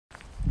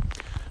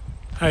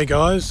Hey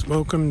guys,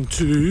 welcome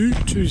to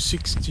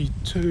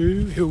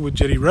 262 Hillwood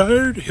Jetty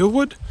Road,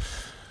 Hillwood.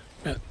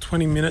 About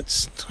 20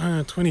 minutes,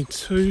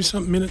 22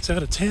 something minutes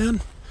out of town.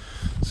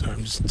 So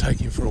I'm just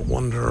taking for a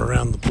wander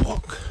around the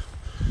block.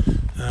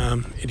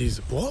 It is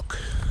a block.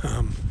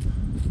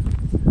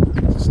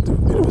 Just do a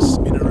bit of a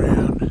spin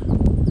around.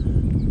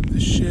 The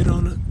shed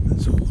on it,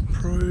 it's all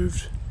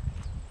approved.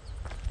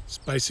 It's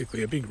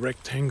basically a big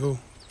rectangle,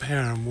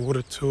 power and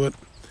water to it.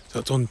 So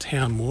it's on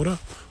town water,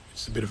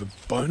 which is a bit of a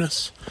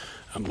bonus.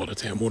 A lot of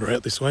town water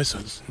out this way, so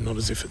it's not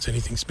as if it's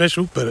anything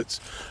special, but it's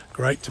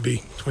great to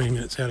be 20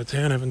 minutes out of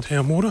town having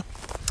town water.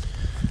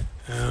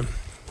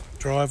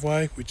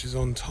 Driveway, which is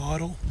on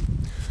tidal.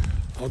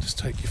 I'll just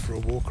take you for a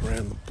walk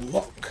around the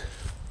block.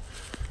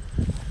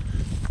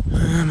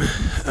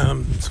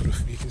 Sort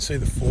of, you can see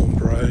the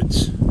formed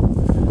roads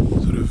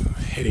sort of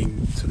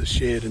heading to the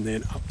shed and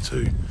then up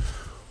to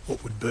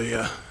what would be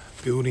a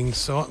building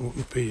site, what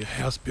would be a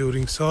house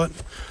building site.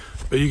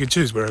 But you can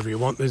choose wherever you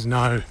want. There's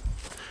no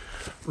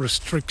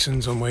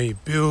restrictions on where you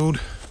build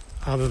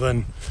other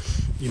than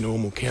your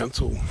normal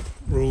council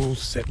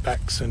rules,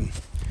 setbacks and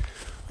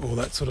all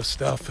that sort of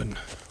stuff, and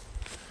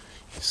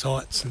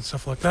sites and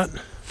stuff like that.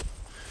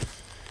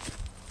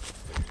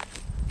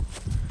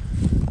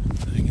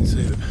 So you can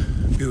see the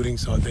building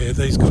site there.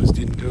 These guys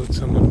didn't do it,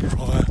 someone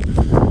prior did it,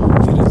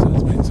 so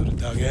it's been sort of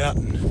dug out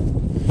and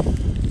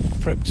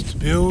prepped to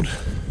build.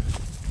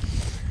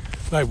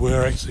 They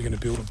were actually going to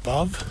build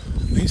above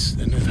this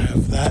and then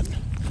have that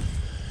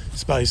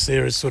space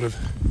there is sort of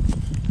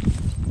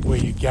where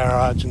you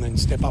garage and then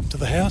step up to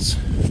the house.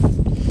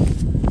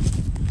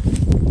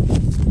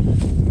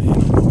 Man,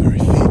 I'm not very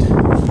fit.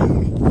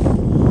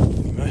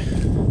 Anyway,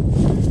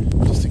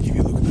 just to give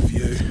you a look at the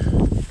view.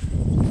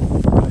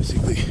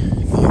 Basically,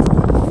 near the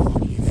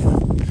block here now.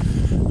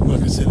 And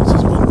like I said, it's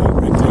just one big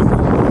rectangle.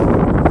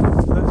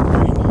 So that's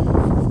pointing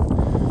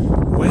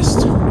west,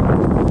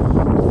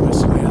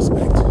 westerly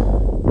aspect.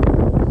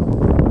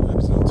 Hope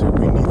it's not too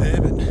windy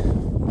there, but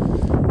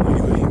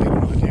anyway, you get an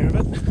idea of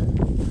it.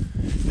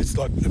 It's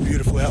like a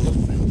beautiful outlook.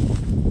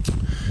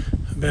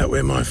 About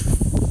where my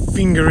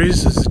finger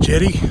is the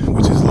jetty,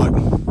 which is like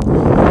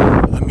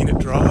a minute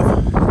drive.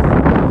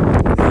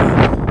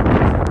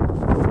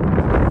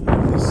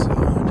 On this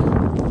side,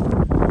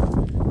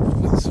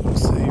 you can sort of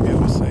see, be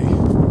able to see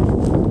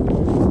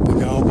the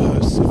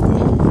goalposts of the,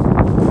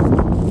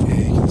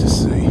 yeah, you can just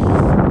see in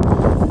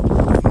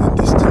the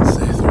distance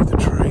there through the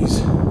trees.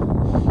 If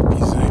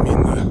you zoom in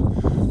the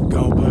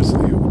goalposts of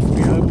the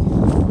footy oval,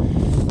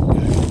 go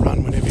for a run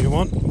whenever you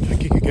want, go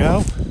kick a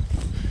goal.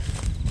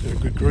 They're a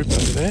good group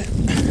over there.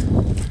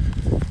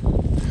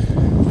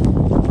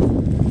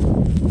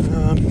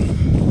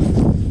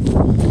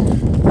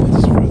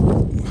 Just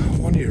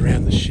wander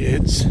around the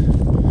sheds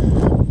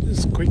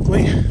just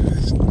quickly.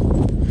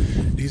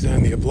 It is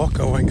only a block,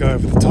 I won't go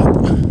over the top.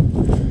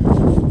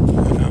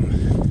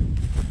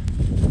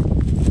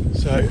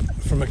 So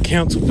from a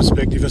council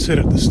perspective, I said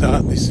at the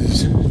start, this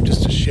is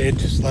just a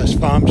shed /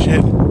 farm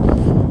shed.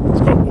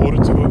 It's got water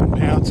to it and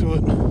power to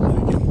it.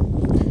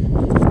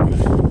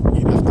 So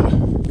you'd have to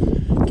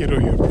get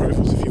all your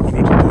approvals if you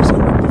wanted to do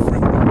something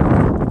different.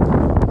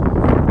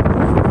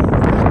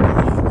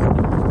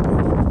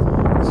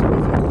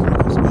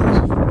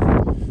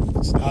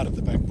 Let's start at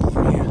the back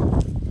bottom here.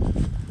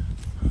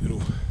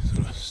 Little sort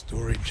of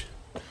storage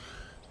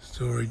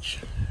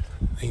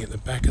thing at the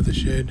back of the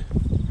shed.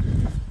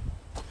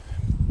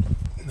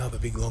 Another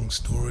big long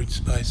storage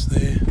space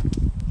there.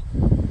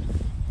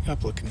 A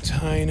couple of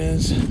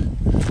containers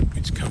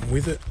which come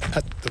with it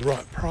at the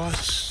right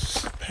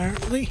price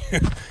apparently.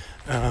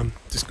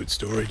 Just good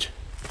storage.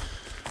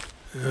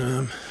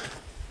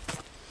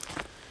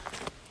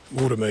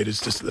 Water meter's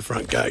just at the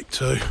front gate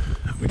too,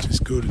 which is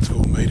good, it's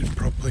all metered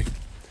properly.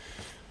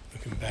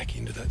 Looking back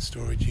into that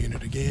storage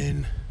unit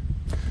again.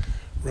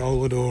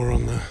 Roller door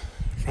on the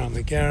front of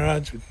the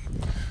garage with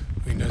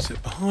window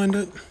set behind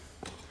it.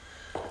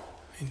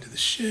 Into the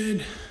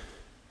shed.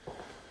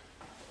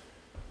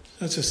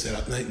 That's just set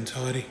up neat and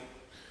tidy.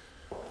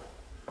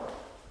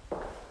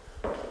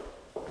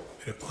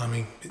 Bit of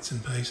plumbing, bits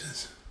and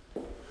pieces.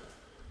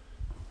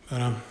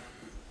 But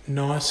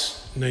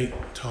nice, neat,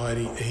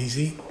 tidy,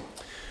 easy.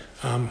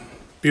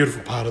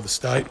 Beautiful part of the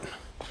state,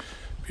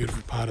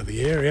 beautiful part of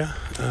the area.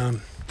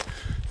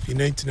 If you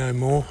need to know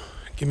more,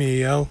 give me a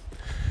yell.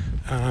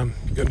 If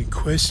you've got any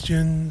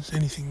questions,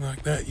 anything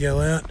like that, yell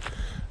out.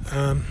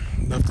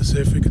 Love to see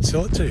if we could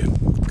sell it to you.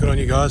 Good on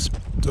you guys.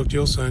 Talk to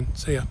you all soon.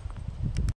 See ya.